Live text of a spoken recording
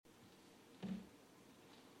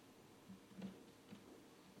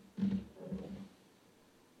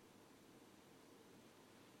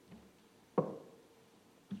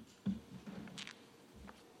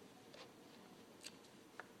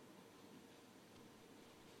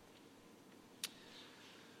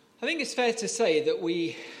I think it's fair to say that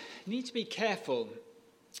we need to be careful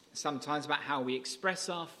sometimes about how we express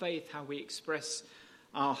our faith, how we express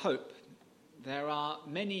our hope. There are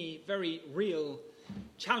many very real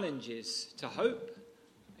challenges to hope.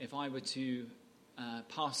 If I were to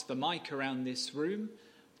pass the mic around this room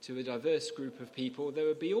to a diverse group of people, there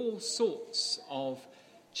would be all sorts of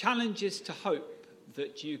challenges to hope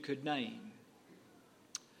that you could name.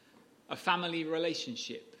 A family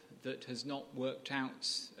relationship that has not worked out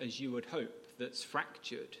as you would hope, that's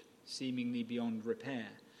fractured, seemingly beyond repair.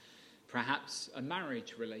 Perhaps a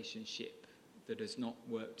marriage relationship that has not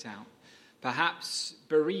worked out. Perhaps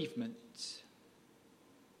bereavement.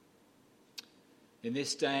 In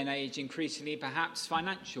this day and age, increasingly, perhaps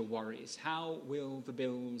financial worries. How will the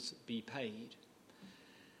bills be paid?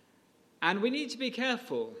 And we need to be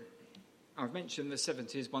careful. I've mentioned the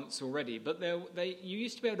 70s once already, but you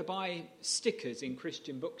used to be able to buy stickers in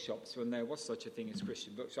Christian bookshops when there was such a thing as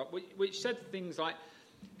Christian bookshop, which said things like,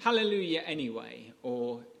 "Hallelujah anyway,"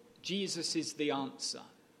 or "Jesus is the answer."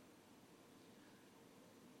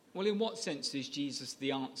 Well, in what sense is Jesus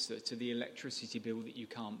the answer to the electricity bill that you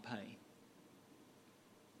can't pay?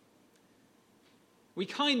 We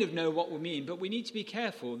kind of know what we mean, but we need to be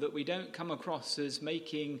careful that we don't come across as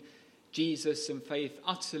making Jesus and faith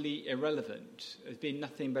utterly irrelevant, as being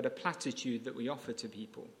nothing but a platitude that we offer to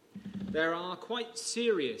people. There are quite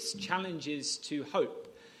serious challenges to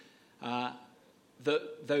hope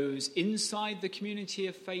that those inside the community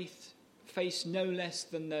of faith face no less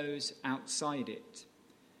than those outside it.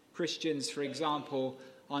 Christians, for example,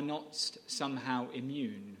 are not somehow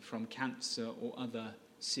immune from cancer or other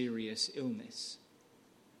serious illness.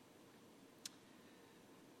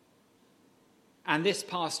 And this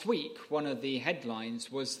past week, one of the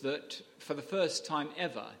headlines was that for the first time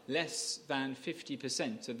ever, less than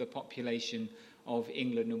 50% of the population of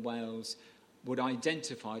England and Wales would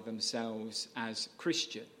identify themselves as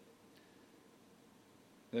Christian.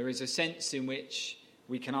 There is a sense in which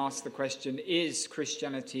we can ask the question, is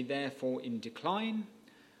Christianity therefore in decline?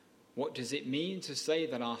 What does it mean to say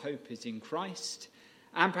that our hope is in Christ?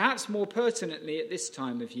 And perhaps more pertinently at this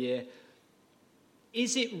time of year,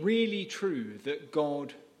 is it really true that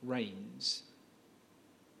God reigns?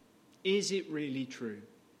 Is it really true?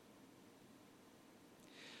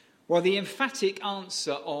 Well, the emphatic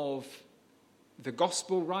answer of the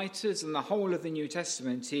gospel writers and the whole of the New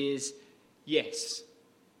Testament is yes,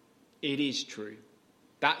 it is true.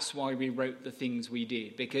 That's why we wrote the things we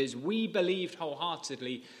did, because we believed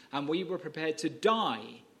wholeheartedly and we were prepared to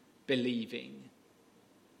die believing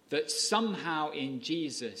that somehow in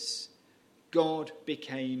Jesus God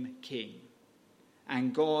became king,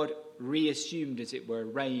 and God reassumed, as it were,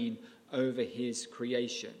 reign over his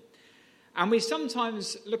creation. And we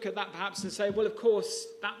sometimes look at that perhaps and say, well, of course,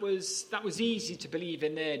 that was easy to believe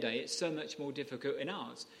in their day. It's so much more difficult in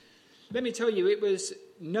ours. Let me tell you, it was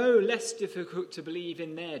no less difficult to believe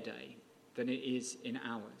in their day than it is in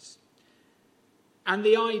ours. And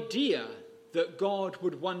the idea that God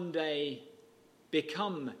would one day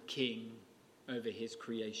become king over his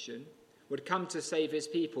creation, would come to save his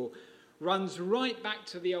people, runs right back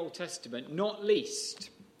to the Old Testament, not least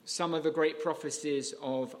some of the great prophecies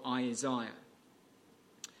of Isaiah.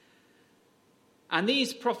 And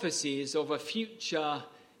these prophecies of a future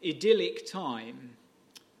idyllic time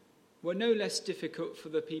were no less difficult for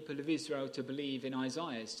the people of Israel to believe in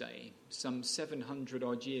Isaiah's day, some 700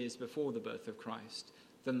 odd years before the birth of Christ,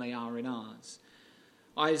 than they are in ours.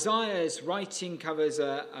 Isaiah's writing covers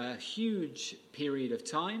a huge period of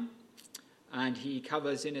time, and he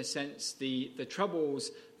covers, in a sense, the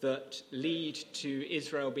troubles that lead to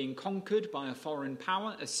Israel being conquered by a foreign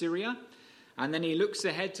power, Assyria. And then he looks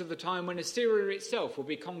ahead to the time when Assyria itself will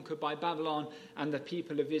be conquered by Babylon and the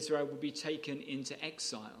people of Israel will be taken into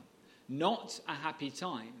exile. Not a happy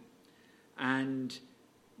time. And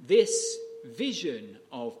this vision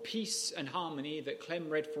of peace and harmony that Clem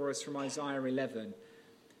read for us from Isaiah 11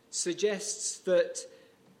 suggests that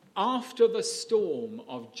after the storm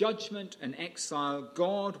of judgment and exile,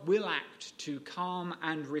 God will act to calm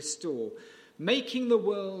and restore, making the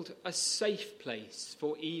world a safe place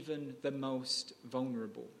for even the most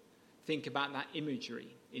vulnerable. Think about that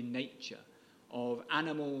imagery in nature of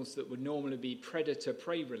animals that would normally be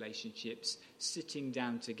predator-prey relationships sitting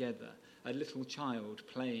down together, a little child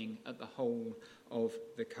playing at the hole of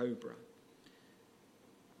the cobra.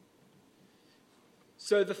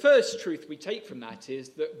 So the first truth we take from that is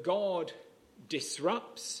that God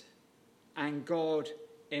disrupts and God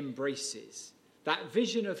embraces. That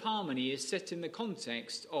vision of harmony is set in the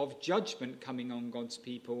context of judgment coming on God's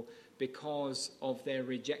people because of their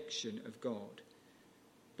rejection of God.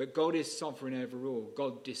 But God is sovereign over all.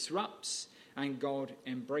 God disrupts and God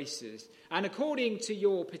embraces. And according to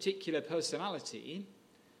your particular personality,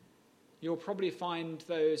 you'll probably find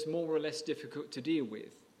those more or less difficult to deal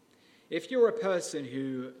with. If you're a person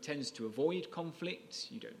who tends to avoid conflict,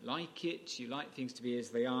 you don't like it, you like things to be as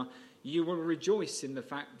they are, you will rejoice in the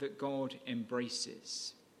fact that God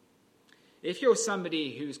embraces. If you're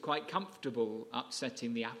somebody who's quite comfortable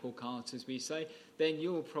upsetting the apple cart, as we say, then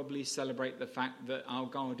you'll probably celebrate the fact that our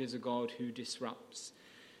God is a God who disrupts.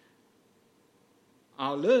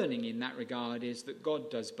 Our learning in that regard is that God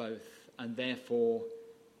does both, and therefore,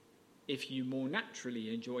 if you more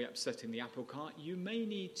naturally enjoy upsetting the apple cart, you may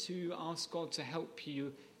need to ask God to help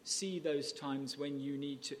you see those times when you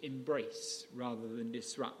need to embrace rather than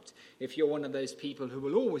disrupt. If you're one of those people who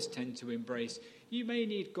will always tend to embrace, you may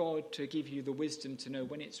need God to give you the wisdom to know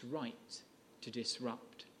when it's right to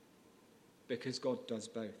disrupt, because God does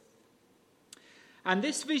both. And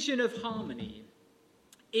this vision of harmony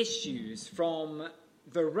issues from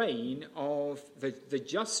the reign of the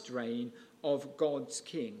just reign of God's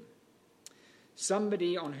King.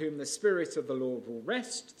 Somebody on whom the Spirit of the Lord will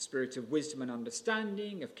rest, the Spirit of wisdom and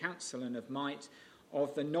understanding, of counsel and of might,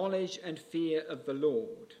 of the knowledge and fear of the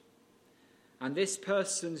Lord. And this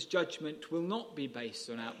person's judgment will not be based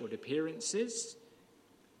on outward appearances.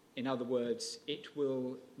 In other words, it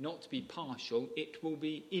will not be partial, it will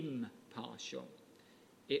be impartial.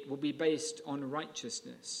 It will be based on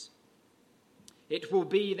righteousness. It will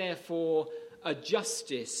be, therefore, a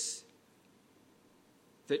justice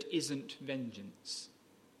that isn't vengeance.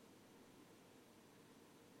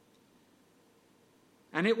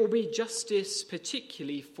 And it will be justice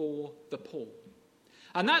particularly for the poor.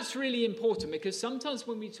 And that's really important, because sometimes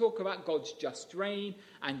when we talk about God's just reign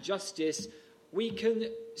and justice, we can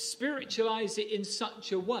spiritualize it in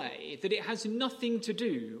such a way that it has nothing to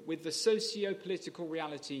do with the socio-political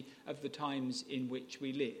reality of the times in which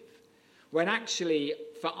we live. When actually,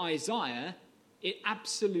 for Isaiah, it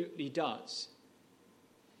absolutely does.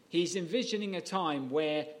 He's envisioning a time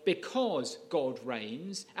where, because God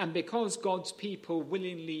reigns and because God's people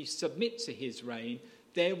willingly submit to his reign,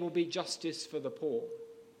 there will be justice for the poor.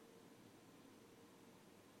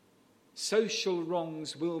 Social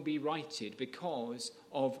wrongs will be righted because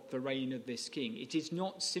of the reign of this king. It is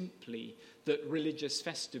not simply that religious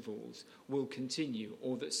festivals will continue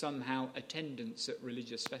or that somehow attendance at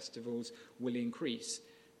religious festivals will increase.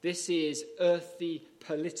 This is earthy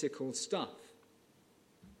political stuff.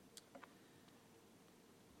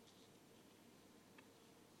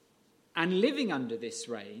 And living under this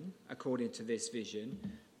reign, according to this vision,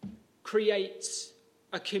 creates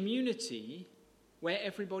a community where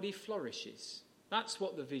everybody flourishes. That's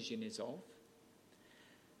what the vision is of.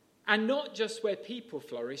 And not just where people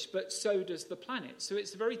flourish, but so does the planet. So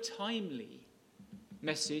it's a very timely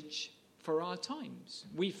message for our times.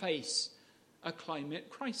 We face a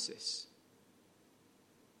climate crisis.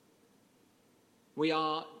 We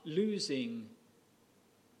are losing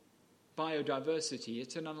biodiversity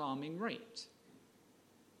at an alarming rate.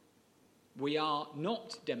 We are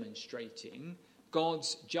not demonstrating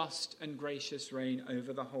God's just and gracious reign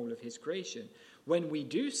over the whole of his creation. When we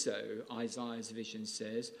do so, Isaiah's vision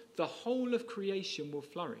says, the whole of creation will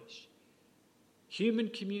flourish. Human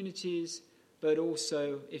communities, but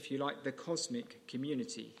also, if you like, the cosmic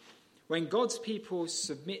community. When God's people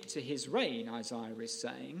submit to his reign, Isaiah is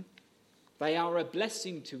saying, they are a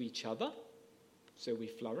blessing to each other, so we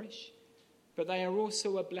flourish, but they are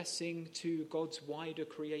also a blessing to God's wider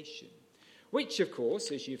creation. Which, of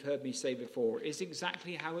course, as you've heard me say before, is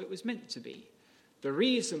exactly how it was meant to be. The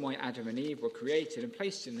reason why Adam and Eve were created and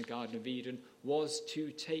placed in the Garden of Eden was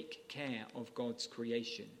to take care of God's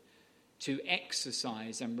creation, to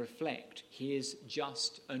exercise and reflect his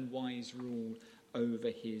just and wise rule over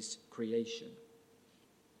his creation.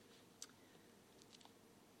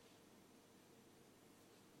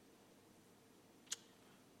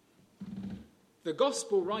 The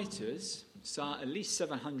Gospel writers, at least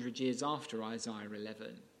 700 years after Isaiah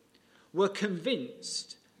 11, were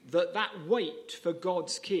convinced that that wait for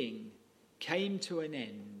God's King came to an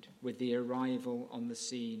end with the arrival on the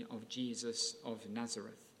scene of Jesus of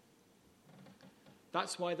Nazareth.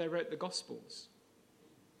 That's why they wrote the Gospels.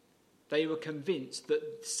 They were convinced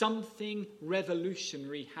that something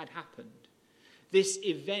revolutionary had happened. This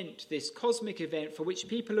event, this cosmic event for which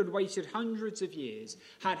people had waited hundreds of years,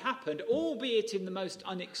 had happened, albeit in the most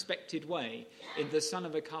unexpected way, in the son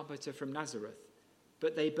of a carpenter from Nazareth.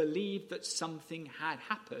 But they believed that something had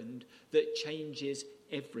happened that changes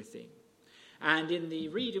everything. And in the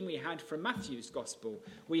reading we had from Matthew's Gospel,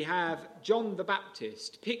 we have John the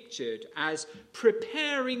Baptist pictured as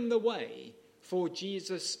preparing the way for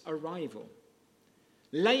Jesus' arrival,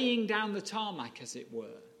 laying down the tarmac, as it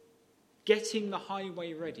were, getting the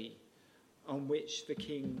highway ready on which the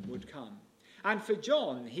king would come. And for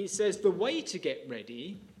John, he says the way to get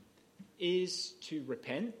ready is to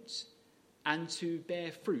repent and to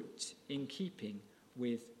bear fruit in keeping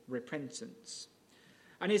with repentance.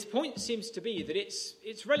 And his point seems to be that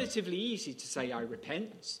it's relatively easy to say, I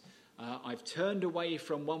repent, I've turned away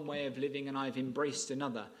from one way of living and I've embraced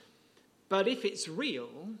another. But if it's real,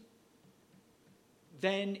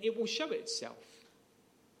 then it will show itself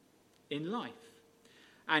in life.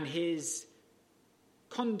 And his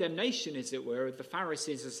condemnation, as it were, of the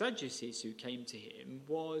Pharisees and Sadducees who came to him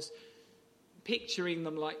was picturing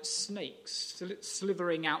them like snakes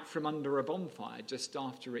slithering out from under a bonfire just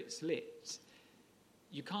after it's lit.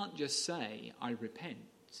 You can't just say, I repent.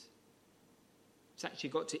 It's actually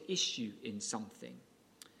got to issue in something.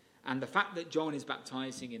 And the fact that John is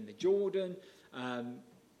baptizing in the Jordan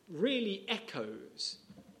really echoes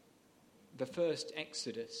the first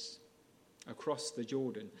Exodus across the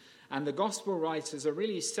Jordan. And the gospel writers are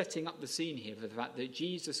really setting up the scene here for the fact that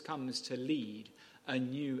Jesus comes to lead a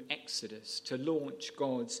new Exodus, to launch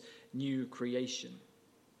God's new creation.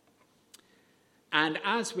 And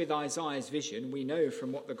as with Isaiah's vision, we know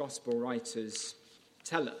from what the gospel writers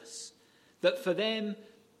tell us that for them,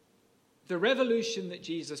 the revolution that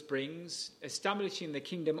Jesus brings, establishing the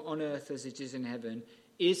kingdom on earth as it is in heaven,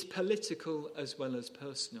 is political as well as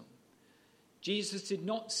personal. Jesus did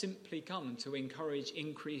not simply come to encourage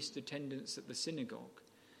increased attendance at the synagogue.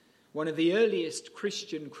 One of the earliest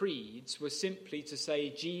Christian creeds was simply to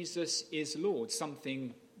say, Jesus is Lord,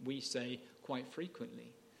 something we say quite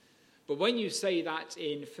frequently. But when you say that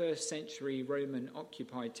in first century Roman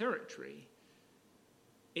occupied territory,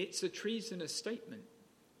 it's a treasonous statement.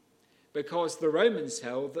 Because the Romans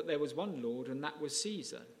held that there was one Lord, and that was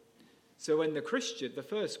Caesar. So when the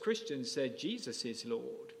first Christians said Jesus is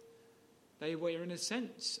Lord, they were in a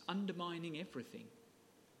sense undermining everything.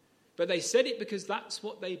 But they said it because that's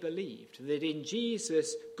what they believed, that in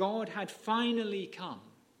Jesus, God had finally come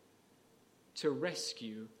to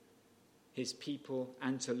rescue his people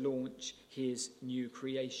and to launch his new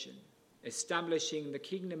creation, establishing the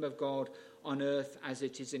kingdom of God on earth as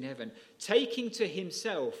it is in heaven, taking to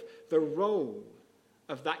himself the role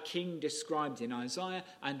of that king described in Isaiah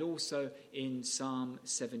and also in Psalm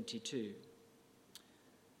 72.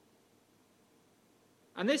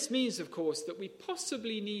 And this means, of course, that we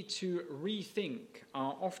possibly need to rethink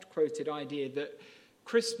our oft-quoted idea that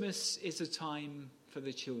Christmas is a time for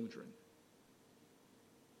the children.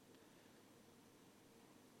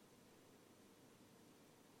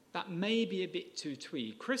 That may be a bit too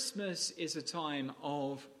twee. Christmas is a time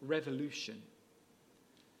of revolution.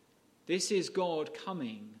 This is God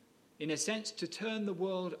coming, in a sense, to turn the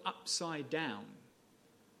world upside down,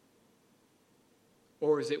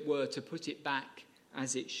 or as it were, to put it back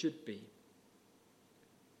as it should be.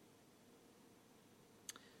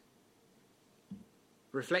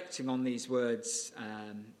 Reflecting on these words,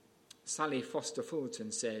 Sally Foster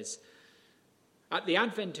Fullerton says, at the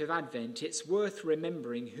advent of Advent, it's worth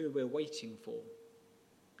remembering who we're waiting for.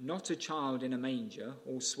 Not a child in a manger,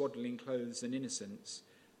 all swaddling clothes and innocence,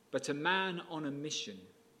 but a man on a mission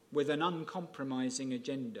with an uncompromising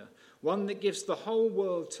agenda, one that gives the whole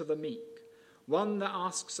world to the meek, one that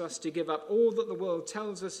asks us to give up all that the world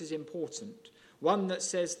tells us is important, one that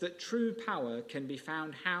says that true power can be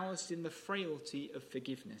found housed in the frailty of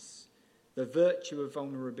forgiveness, the virtue of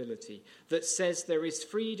vulnerability, that says there is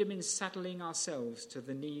freedom in saddling ourselves to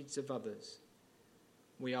the needs of others.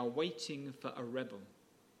 We are waiting for a rebel.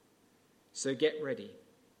 So get ready.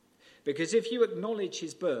 Because if you acknowledge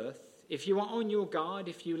his birth, if you are on your guard,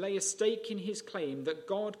 if you lay a stake in his claim that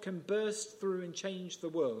God can burst through and change the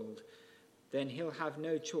world, then he'll have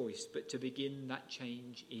no choice but to begin that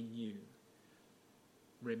change in you.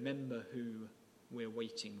 Remember who we're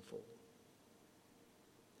waiting for.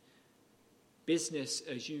 Business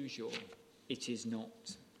as usual, it is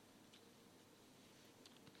not.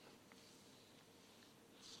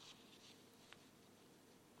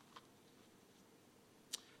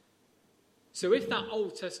 So if that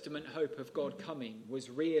Old Testament hope of God coming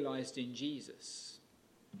was realized in Jesus,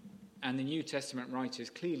 and the New Testament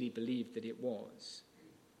writers clearly believed that it was,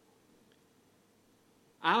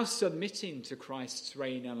 our submitting to Christ's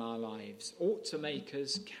reign in our lives ought to make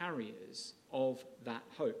us carriers of that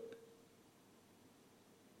hope.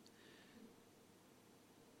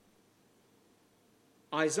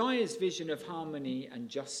 Isaiah's vision of harmony and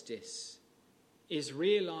justice is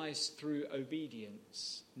realized through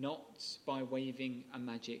obedience, not by waving a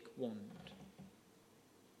magic wand.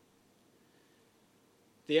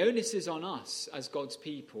 The onus is on us as God's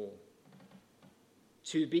people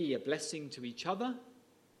to be a blessing to each other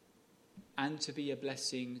and to be a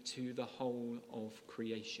blessing to the whole of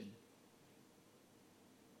creation.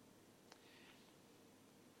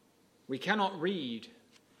 We cannot read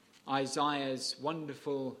Isaiah's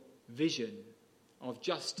wonderful vision of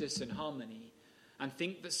justice and harmony and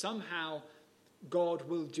think that somehow God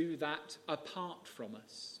will do that apart from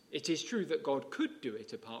us. It is true that God could do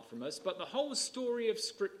it apart from us, but the whole story of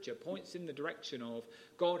Scripture points in the direction of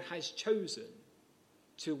God has chosen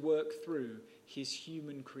to work through his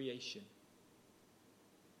human creation,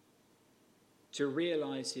 to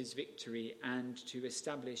realize his victory and to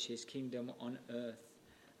establish his kingdom on earth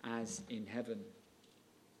as in heaven.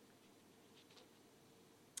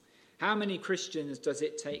 How many Christians does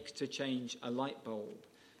it take to change a light bulb?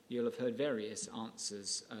 You'll have heard various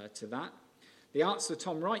answers to that. The answer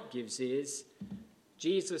Tom Wright gives is,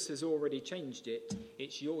 Jesus has already changed it.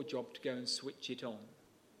 It's your job to go and switch it on.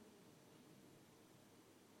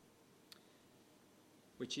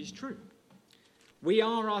 Which is true. We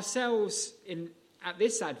are ourselves, at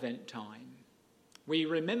this Advent time, we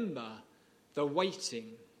remember the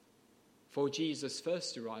waiting for Jesus'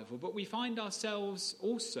 first arrival, but we find ourselves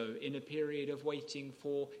also in a period of waiting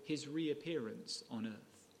for his reappearance on earth.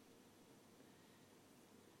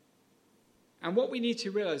 And what we need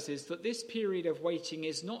to realize is that this period of waiting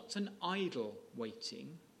is not an idle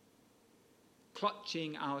waiting,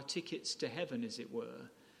 clutching our tickets to heaven, as it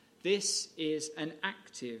were. This is an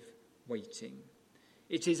active waiting.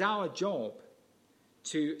 It is our job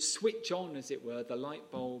to switch on, as it were, the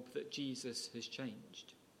light bulb that Jesus has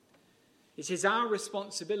changed. It is our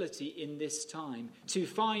responsibility in this time to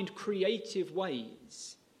find creative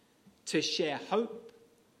ways to share hope,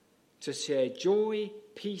 to share joy,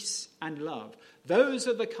 peace, and love. Those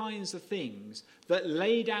are the kinds of things that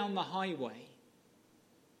lay down the highway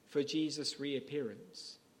for Jesus'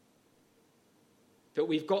 reappearance. That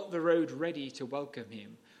we've got the road ready to welcome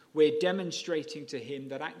him. We're demonstrating to him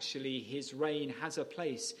that actually his reign has a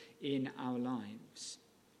place in our lives.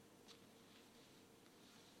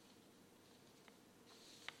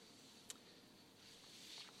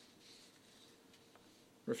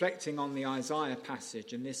 Reflecting on the Isaiah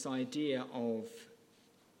passage and this idea of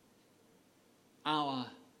our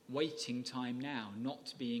waiting time now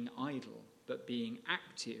not being idle, but being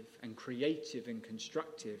active and creative and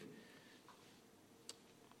constructive,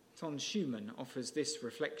 Ton Schumann offers this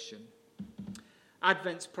reflection.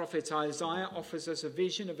 Advent's prophet Isaiah offers us a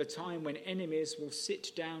vision of a time when enemies will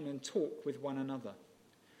sit down and talk with one another,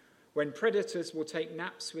 when predators will take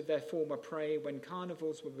naps with their former prey, when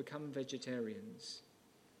carnivores will become vegetarians.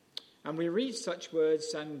 And we read such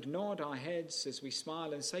words and nod our heads as we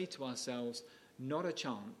smile and say to ourselves, not a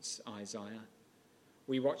chance, Isaiah.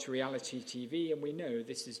 We watch reality TV and we know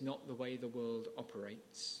this is not the way the world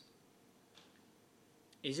operates.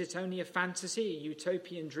 Is it only a fantasy, a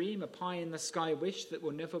utopian dream, a pie-in-the-sky wish that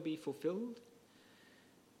will never be fulfilled?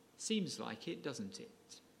 Seems like it, doesn't it?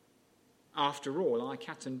 After all, our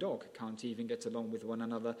cat and dog can't even get along with one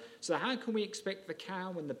another, so how can we expect the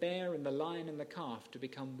cow and the bear and the lion and the calf to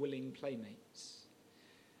become willing playmates?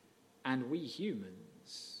 And we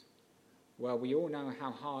humans, well, we all know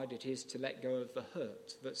how hard it is to let go of the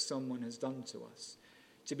hurt that someone has done to us,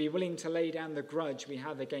 to be willing to lay down the grudge we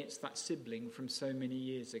have against that sibling from so many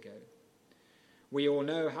years ago. We all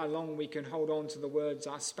know how long we can hold on to the words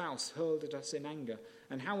our spouse hurled at us in anger,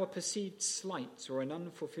 and how a perceived slight or an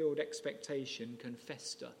unfulfilled expectation can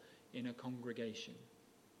fester in a congregation.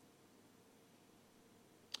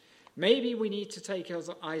 Maybe we need to take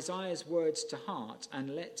Isaiah's words to heart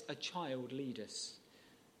and let a child lead us.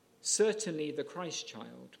 Certainly the Christ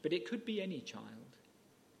child, but it could be any child.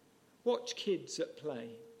 Watch kids at play.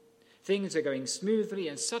 Things are going smoothly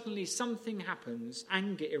and suddenly something happens.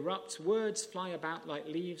 Anger erupts, words fly about like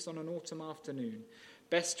leaves on an autumn afternoon.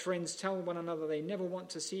 Best friends tell one another they never want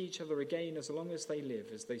to see each other again as long as they live,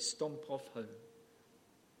 as they stomp off home.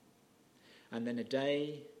 And then a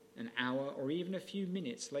day, an hour, or even a few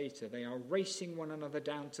minutes later, they are racing one another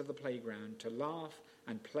down to the playground to laugh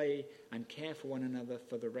and play and care for one another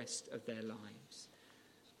for the rest of their lives.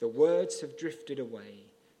 The words have drifted away.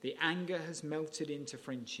 The anger has melted into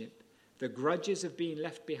friendship. The grudges have been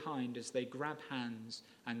left behind as they grab hands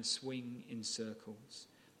and swing in circles.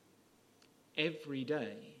 Every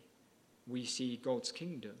day we see God's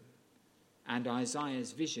kingdom and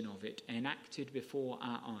Isaiah's vision of it enacted before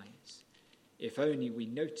our eyes, if only we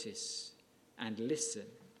notice and listen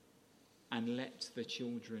and let the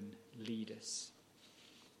children lead us.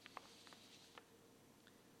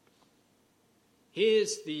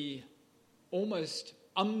 Here's the almost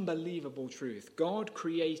unbelievable truth. God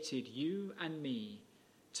created you and me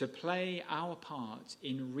to play our part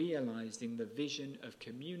in realizing the vision of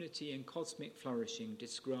community and cosmic flourishing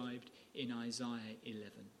described in Isaiah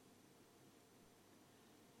 11.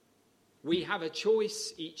 We have a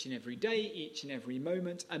choice each and every day, each and every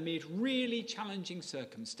moment, amid really challenging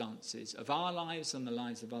circumstances of our lives and the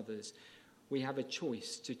lives of others. We have a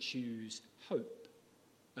choice to choose hope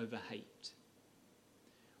over hate.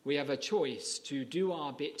 We have a choice to do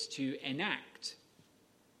our bit to enact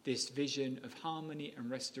this vision of harmony and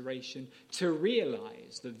restoration, to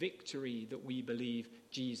realize the victory that we believe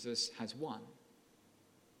Jesus has won,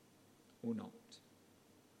 or not.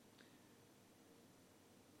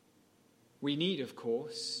 We need, of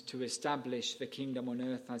course, to establish the kingdom on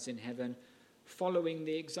earth as in heaven, following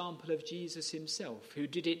the example of Jesus himself, who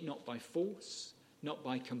did it not by force, not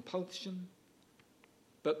by compulsion,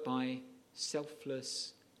 but by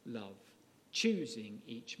selfless love, choosing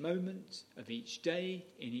each moment of each day,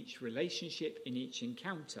 in each relationship, in each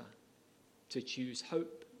encounter, to choose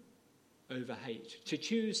hope over hate, to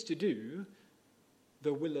choose to do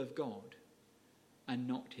the will of God and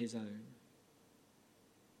not his own.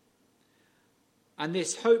 And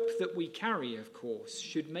this hope that we carry, of course,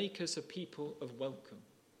 should make us a people of welcome.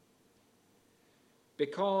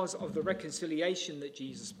 Because of the reconciliation that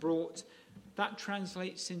Jesus brought, that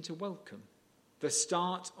translates into welcome, the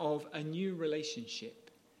start of a new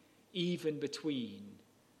relationship, even between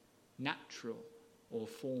natural or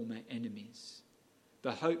former enemies.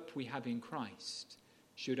 The hope we have in Christ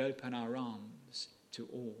should open our arms to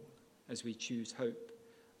all as we choose hope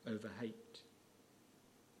over hate.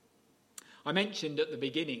 I mentioned at the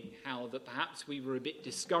beginning how that perhaps we were a bit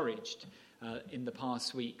discouraged in the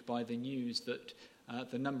past week by the news that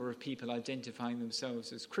the number of people identifying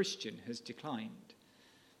themselves as Christian has declined.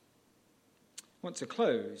 I want to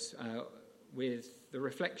close with the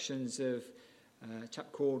reflections of a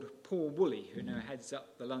chap called Paul Woolley, who now heads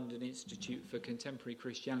up the London Institute for Contemporary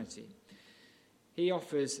Christianity. He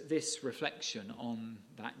offers this reflection on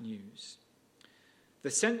that news. The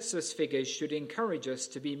census figures should encourage us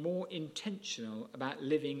to be more intentional about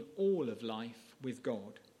living all of life with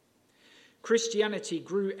God. Christianity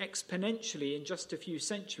grew exponentially in just a few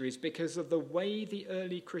centuries because of the way the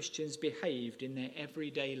early Christians behaved in their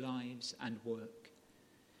everyday lives and work.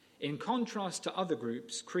 In contrast to other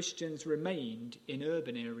groups, Christians remained in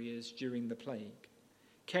urban areas during the plague,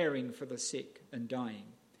 caring for the sick and dying.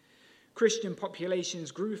 Christian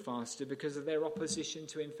populations grew faster because of their opposition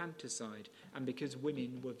to infanticide and because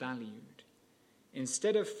women were valued.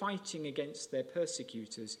 Instead of fighting against their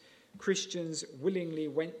persecutors, Christians willingly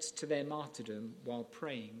went to their martyrdom while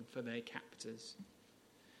praying for their captors.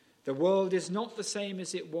 The world is not the same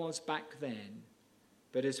as it was back then,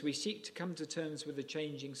 but as we seek to come to terms with a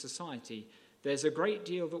changing society, there's a great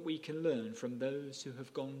deal that we can learn from those who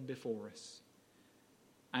have gone before us.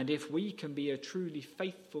 And if we can be a truly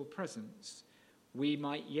faithful presence, we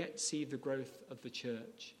might yet see the growth of the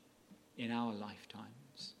church in our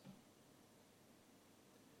lifetimes.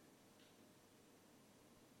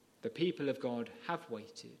 The people of God have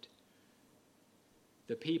waited.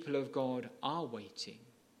 The people of God are waiting.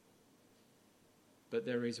 But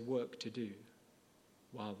there is work to do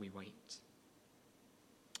while we wait.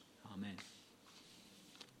 Amen.